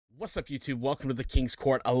What's up, YouTube? Welcome to the King's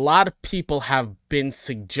Court. A lot of people have been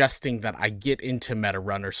suggesting that I get into meta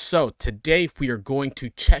runners, so today we are going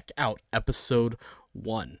to check out episode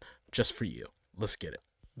 1 just for you. Let's get it.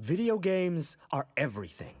 Video games are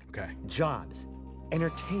everything. Okay. Jobs,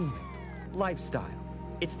 entertainment, lifestyle.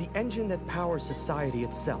 It's the engine that powers society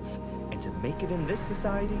itself. And to make it in this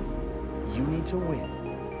society, you need to win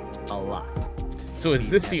a lot. So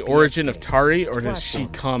is this the origin of Tari, or does she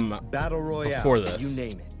come Battle Royale, before this? You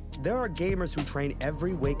name it. There are gamers who train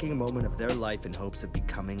every waking moment of their life in hopes of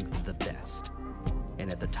becoming the best.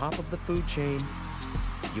 And at the top of the food chain,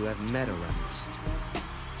 you have meta runners.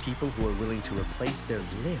 People who are willing to replace their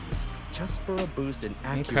limbs just for a boost in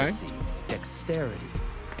accuracy, dexterity,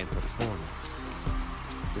 and performance.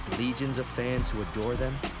 With legions of fans who adore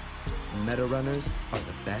them, meta runners are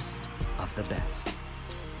the best of the best.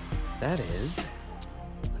 That is,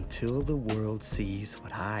 until the world sees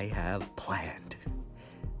what I have planned.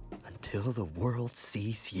 Until the world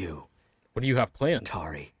sees you. What do you have planned?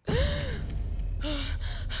 Tari.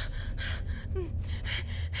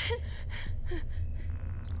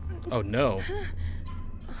 Oh no.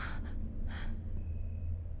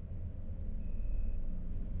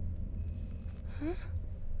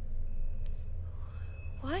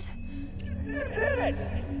 What?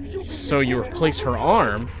 So you replace her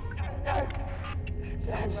arm?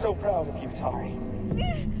 I'm so proud of you, Tari.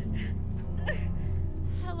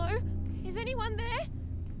 Hello? Is anyone there?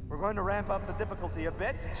 We're going to ramp up the difficulty a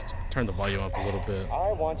bit. Just turn the volume up a little bit.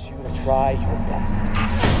 I want you to try your best.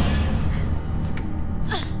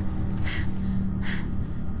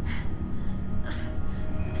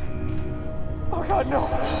 Oh God, no!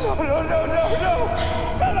 No, no, no, no, no!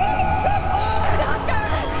 Shut up! Shut up! Doctor!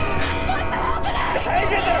 What's happening? Just hang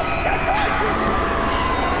in there! I'm trying to...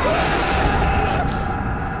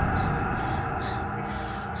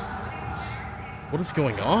 What is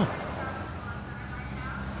going on?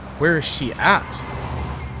 Where is she at?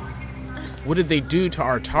 What did they do to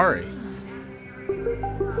our Tari?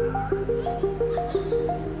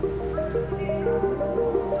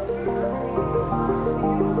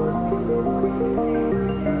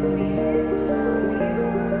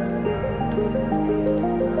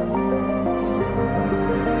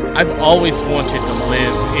 I've always wanted to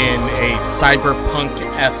live in a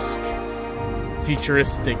cyberpunk-esque,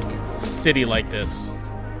 futuristic city like this.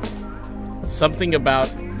 Something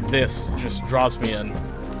about this just draws me in.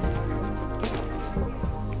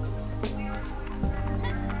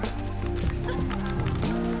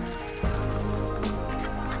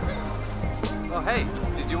 Oh, hey,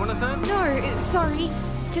 did you want to send? No, sorry.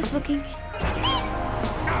 Just looking.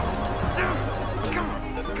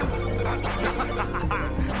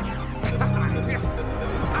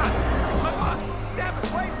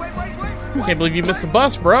 Can't believe you missed the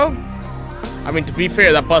bus, bro. I mean, to be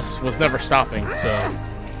fair, that bus was never stopping, so...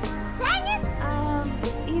 Dang it!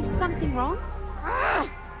 Is something wrong?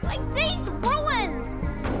 My day's ruins!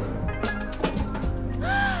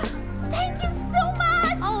 Thank you so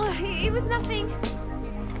much! Oh, it was nothing.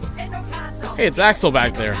 Hey, it's Axel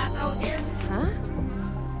back there. Huh?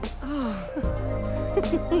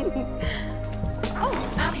 Oh.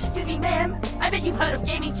 Excuse me, ma'am. I bet you've heard of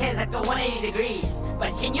gaming chairs that go 180 degrees.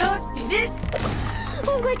 But can yours do this?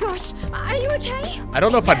 Oh my gosh, are you okay? I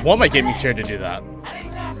don't know if I'd want my gaming chair to do that.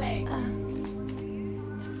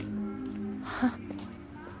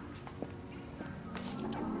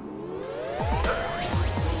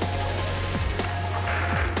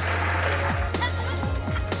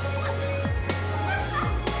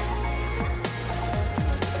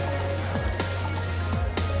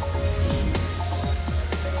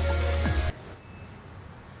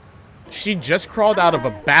 She just crawled out of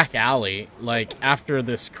a back alley, like, after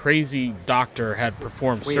this crazy doctor had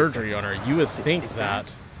performed surgery on her. You would think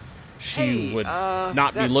that she would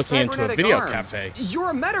not be looking into a video cafe.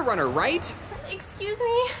 You're a meta runner, right? Excuse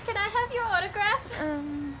me, can I have your autograph?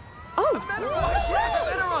 Oh!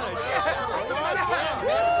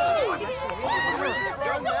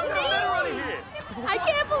 I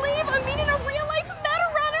can't believe I'm meeting a real-life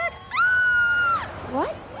meta runner!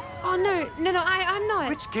 What? Oh, no, I'm not.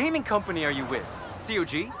 Which gaming company are you with?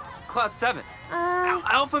 COG? Cloud 7?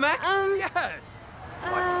 Alpha Max? Yes!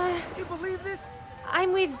 What? Can you believe this?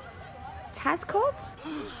 I'm with Tazcorp?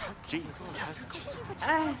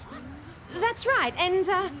 That's right, and,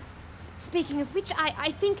 speaking of which,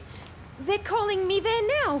 I think they're calling me there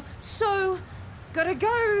now, so gotta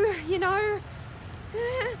go, you know.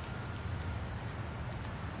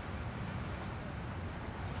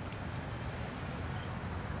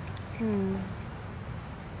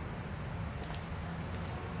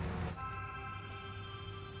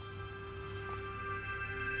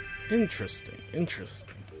 Interesting,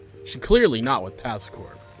 interesting. She clearly not with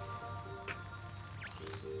Tazcorp.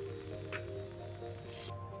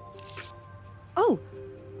 Oh,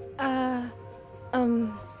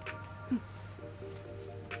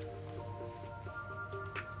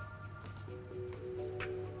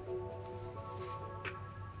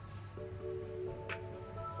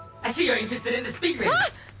 I see you're interested in the speed race.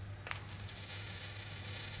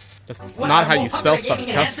 That's not how you sell stuff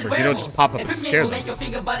to customers. You don't just pop up and scare them. Make your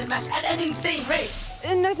finger button mash at an insane rate.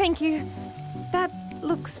 no thank you. That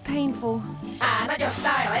looks painful. Ah, not your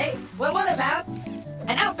style, eh? Well, what about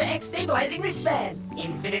an Alpha X stabilizing wristband,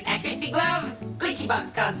 infinite accuracy glove, glitchy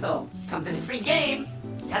box console, comes with a free game,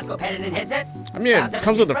 Tasco pen and headset. I mean, it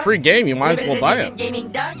comes with a free game. You might as well buy it.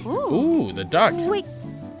 Gaming duck. Ooh, the duck. Wait,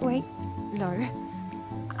 no.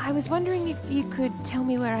 I was wondering if you could tell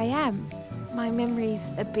me where I am. My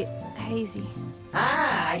memory's a bit hazy.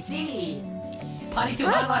 Ah, I see. Party too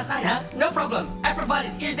hard last night, huh? No problem. Afrobot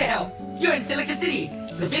is here to help. You're in Silica City,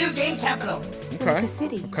 the video game capital. Silica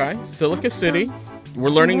City. Okay, Silica City. We're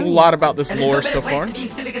learning a lot about this lore so far. And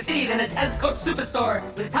there's no better place to be in Silica City than a Tazcorp Superstore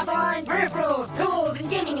with top-of-the-line peripherals, tools, and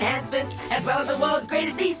gaming enhancements, as well as the world's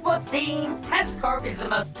greatest esports team. Tazcorp is the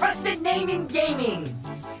most trusted name in gaming.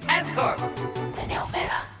 Tazcorp, the new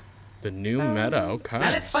meta. The new meta, okay. Now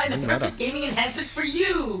let's find the New perfect meta. gaming enhancement for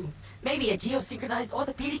you. Maybe a geosynchronized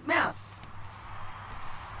orthopedic mouse.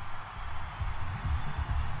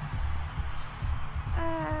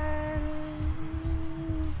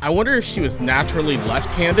 I wonder if she was naturally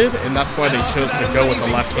left-handed, and that's why they chose to go with the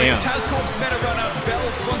left hand. Tazcorp's meta runner, Belle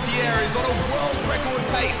Frontier, is on a world record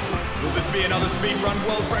pace. Will this be another speedrun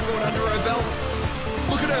world record under her belt?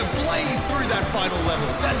 Look at her blaze through that final level.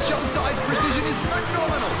 That jump dive precision is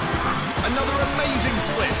phenomenal. Another amazing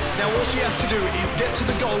split. Now all she has to do is get to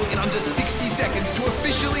the goal in under 60 seconds to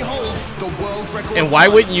officially hold the world record. And why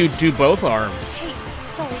wouldn't you do both arms? Hey,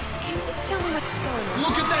 sorry, can you tell me what's going on?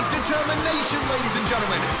 Look at that determination, ladies and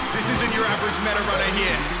gentlemen. This isn't your average meta runner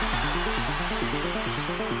here.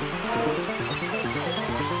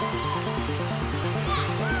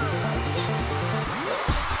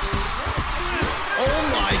 Oh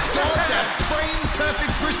my god, that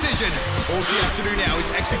frame-perfect precision. All she has to do now is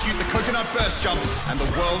execute the coconut burst jump, and the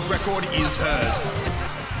world record is hers.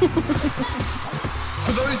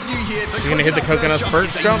 For those new here, She's gonna hit the coconut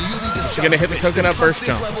burst jump? She's gonna hit the coconut burst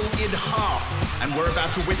jump. Level in half, and we're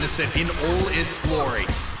about to witness it in all its glory.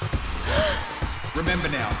 Remember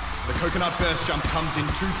now, the coconut burst jump comes in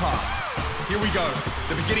two parts. Here we go,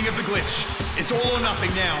 the beginning of the glitch. It's all or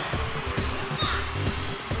nothing now.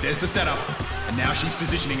 There's the setup, and now she's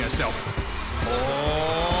positioning herself.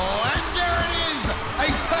 Oh, and there it is!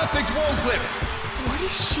 A perfect wall clip! What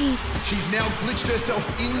is she? She's now glitched herself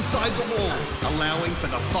inside the wall, allowing for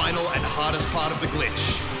the final and hardest part of the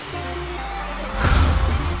glitch.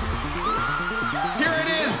 Here it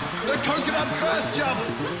is, the coconut burst jump.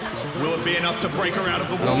 Will it be enough to break her out of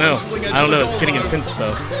the wall? I don't know. It's getting intense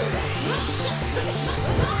though.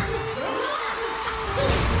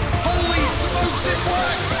 Holy smokes, it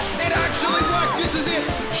worked! It actually worked. This is it.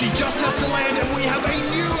 She just has to land, and we have a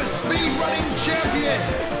new speedrunning champion.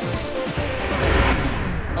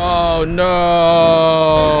 Oh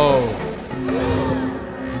no!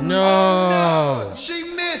 No! Oh, no! She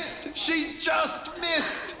missed! She just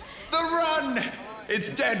missed! The run! It's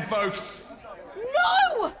dead, folks.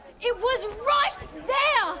 No! It was right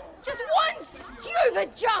there! Just one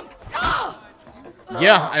stupid jump! Oh!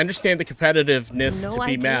 Yeah, I understand the competitiveness No to be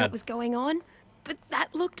idea mad. what was going on, but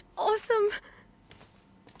that looked awesome.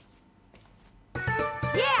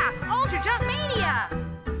 Yeah, Ultra Jump Mania!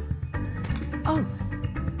 Oh,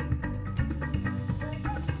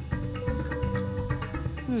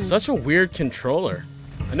 Such a weird controller.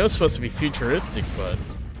 I know it's supposed to be futuristic, but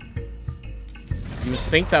you would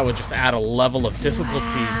think that would just add a level of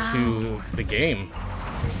difficulty to the game.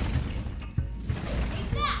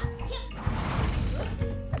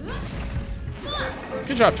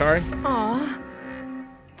 Good job, Tari. aw.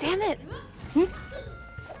 Damn it.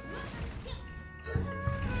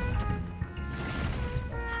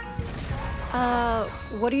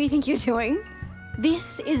 What do you think you're doing?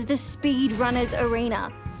 This is the Speedrunners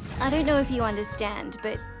Arena. I don't know if you understand,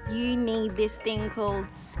 but you need this thing called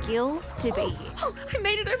skill to be here. Oh, I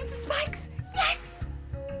made it over the spikes. Yes.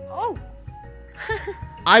 Oh.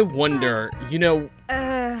 I wonder, you know,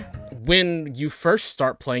 when you first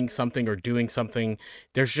start playing something or doing something,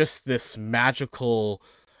 there's just this magical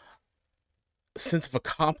sense of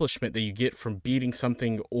accomplishment that you get from beating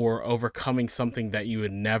something or overcoming something that you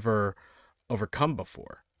had never overcome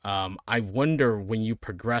before. I wonder when you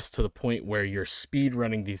progress to the point where you're speed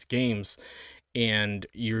running these games and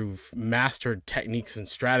you've mastered techniques and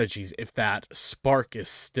strategies, if that spark is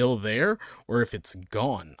still there or if it's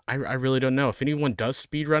gone. I really don't know. If anyone does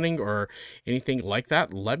speedrunning or anything like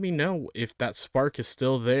that, let me know if that spark is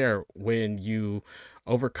still there when you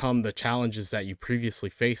overcome the challenges that you previously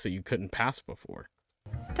faced that you couldn't pass before.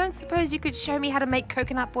 Don't suppose you could show me how to make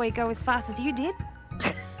Coconut Boy go as fast as you did?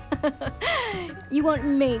 You want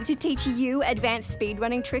me to teach you advanced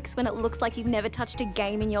speedrunning tricks when it looks like you've never touched a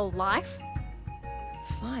game in your life?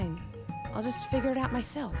 Fine. I'll just figure it out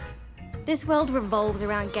myself. This world revolves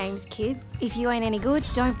around games, kid. If you ain't any good,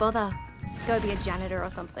 don't bother. Go be a janitor or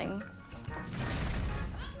something.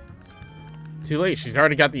 Too late. She's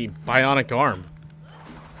already got the bionic arm.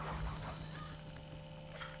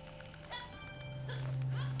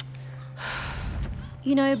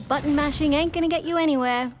 You know, button mashing ain't gonna get you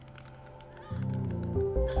anywhere.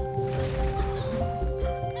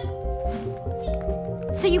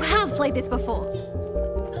 So you have played this before?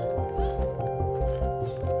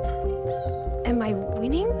 Am I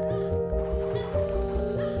winning?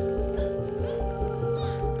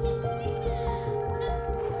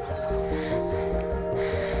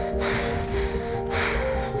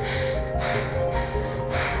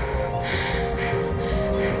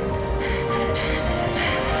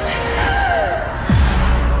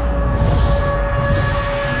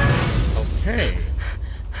 Okay.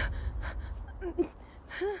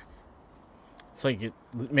 It's like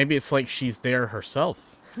maybe it's like she's there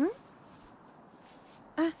herself.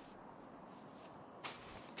 Huh?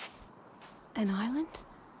 An island?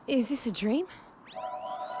 Is this a dream?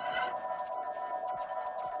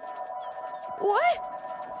 What?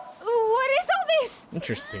 What is all this?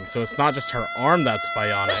 Interesting. So it's not just her arm that's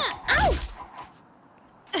bionic. Ow!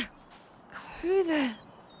 Who the...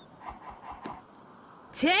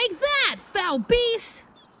 Take that, foul beast!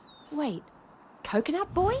 Wait,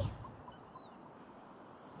 Coconut Boy?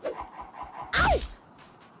 Ow!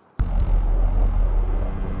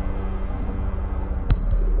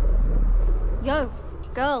 Yo,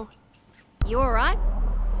 girl. You alright?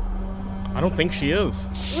 I don't think she is.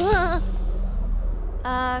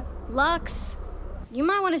 Lux. You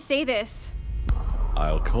might want to see this.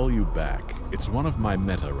 I'll call you back. It's one of my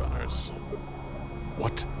meta runners.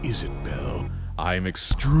 What is it, Belle? I'm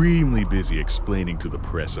extremely busy explaining to the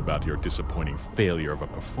press about your disappointing failure of a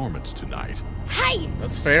performance tonight. Hey!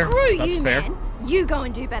 That's fair. Screw That's you, fair. man. You go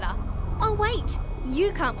and do better. Oh, wait.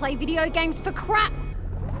 You can't play video games for crap.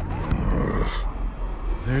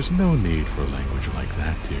 There's no need for language like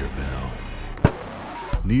that, dear Belle.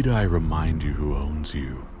 Need I remind you who owns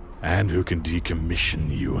you? And who can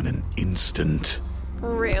decommission you in an instant?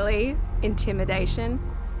 Really? Intimidation?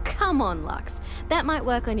 Come on, Lux. That might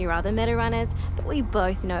work on your other meta runners, but we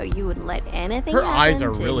both know you wouldn't let anything Her happen eyes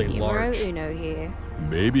are to really numero large. uno here.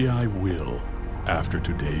 Maybe I will, after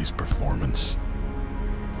today's performance.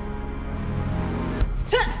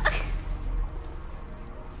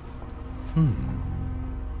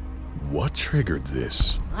 What triggered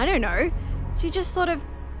this? I don't know. She just sort of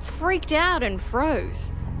freaked out and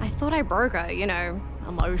froze. I thought I broke her, you know,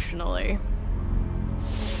 emotionally.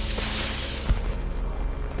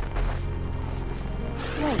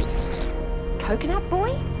 Wait, Coconut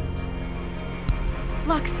Boy?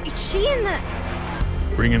 Lux, is she in the...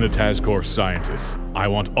 Bring in the task force scientists. I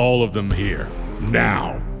want all of them here.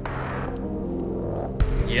 Now!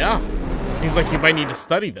 Yeah. Seems like you might need to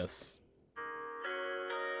study this.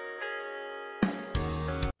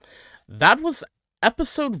 That was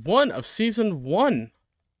episode 1 of season 1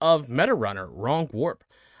 of Meta Runner, Wrong Warp.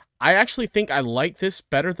 I actually think I like this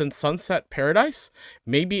better than Sunset Paradise.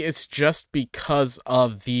 Maybe it's just because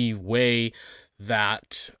of the way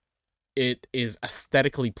that it is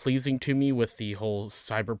aesthetically pleasing to me with the whole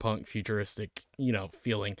cyberpunk futuristic, you know,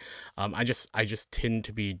 feeling. I just tend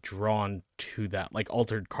to be drawn to that, like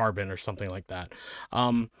Altered Carbon or something like that.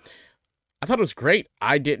 I thought it was great.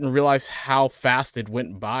 I didn't realize how fast it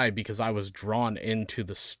went by because I was drawn into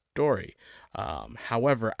the story.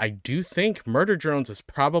 However, I do think Murder Drones is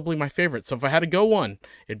probably my favorite. So if I had to go one,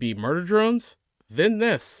 it'd be Murder Drones, then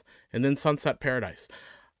this, and then Sunset Paradise.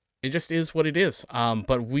 It just is what it is.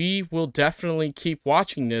 But we will definitely keep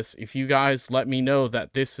watching this if you guys let me know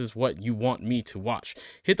that this is what you want me to watch.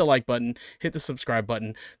 Hit the like button, hit the subscribe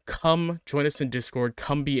button, come join us in Discord,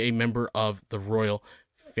 come be a member of the Royal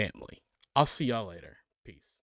family. I'll see y'all later. Peace.